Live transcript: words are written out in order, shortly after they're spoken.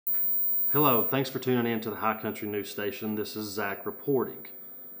Hello, thanks for tuning in to the High Country News Station. This is Zach reporting.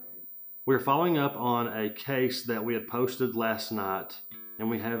 We're following up on a case that we had posted last night, and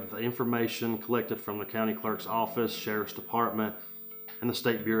we have information collected from the County Clerk's Office, Sheriff's Department, and the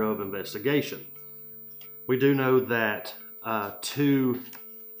State Bureau of Investigation. We do know that two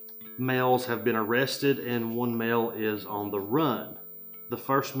males have been arrested and one male is on the run. The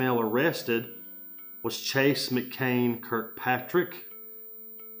first male arrested was Chase McCain Kirkpatrick,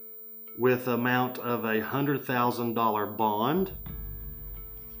 with an amount of a $100,000 bond.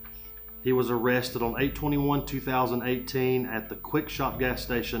 He was arrested on 8/21/2018 at the Quick Shop gas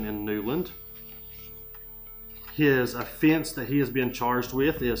station in Newland. His offense that he is being charged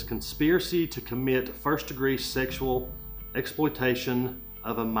with is conspiracy to commit first-degree sexual exploitation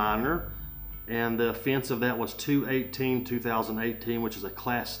of a minor, and the offense of that was 2/18/2018, which is a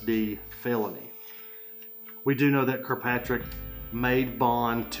Class D felony. We do know that Kirkpatrick made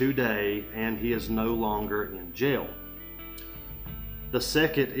bond today and he is no longer in jail. The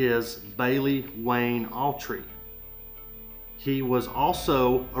second is Bailey Wayne Autry. He was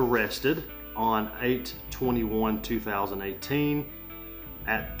also arrested on 8/21/2018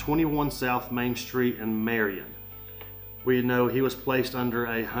 at 21 South Main Street in Marion. We know he was placed under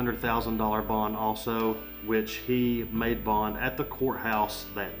a $100,000 bond also, which he made bond at the courthouse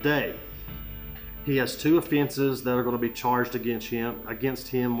that day. He has two offenses that are going to be charged against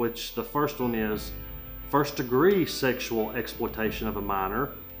him, which the first one is first-degree sexual exploitation of a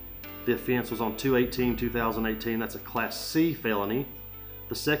minor. The offense was on 2/18/2018. That's a Class C felony.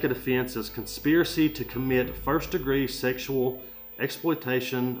 The second offense is conspiracy to commit first-degree sexual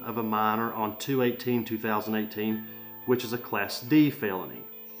exploitation of a minor on 2/18/2018, which is a Class D felony.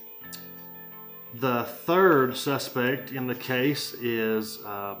 The third suspect in the case is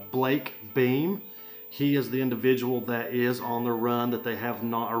Blake Beam. He is the individual that is on the run that they have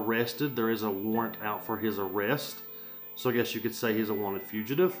not arrested. There is a warrant out for his arrest, so I guess you could say he's a wanted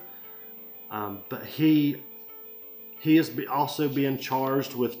fugitive. But he is also being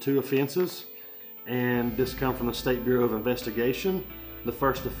charged with two offenses, and this comes from the State Bureau of Investigation. The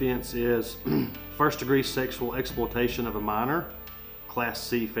first offense is first-degree sexual exploitation of a minor, Class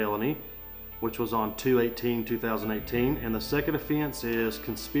C felony, which was on 2/18/2018, and the second offense is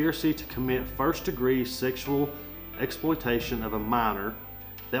conspiracy to commit first-degree sexual exploitation of a minor.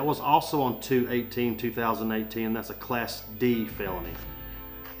 That was also on 2/18/2018. That's a Class D felony.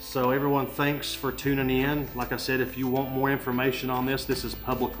 So everyone, thanks for tuning in. Like I said, if you want more information on this is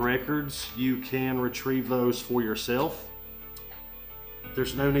public records. You can retrieve those for yourself.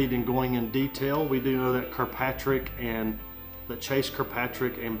 There's no need in going in detail. We do know that Chase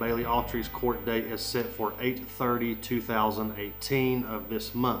Kirkpatrick and Bailey Autry's court date is set for 8/30/2018 of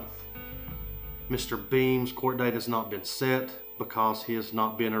this month. Mr. Beam's court date has not been set because he has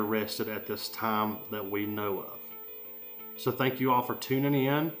not been arrested at this time that we know of. So thank you all for tuning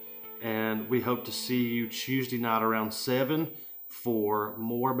in, and we hope to see you Tuesday night around 7 for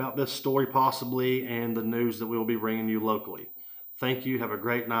more about this story possibly and the news that we will be bringing you locally. Thank you, have a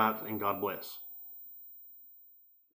great night, and God bless.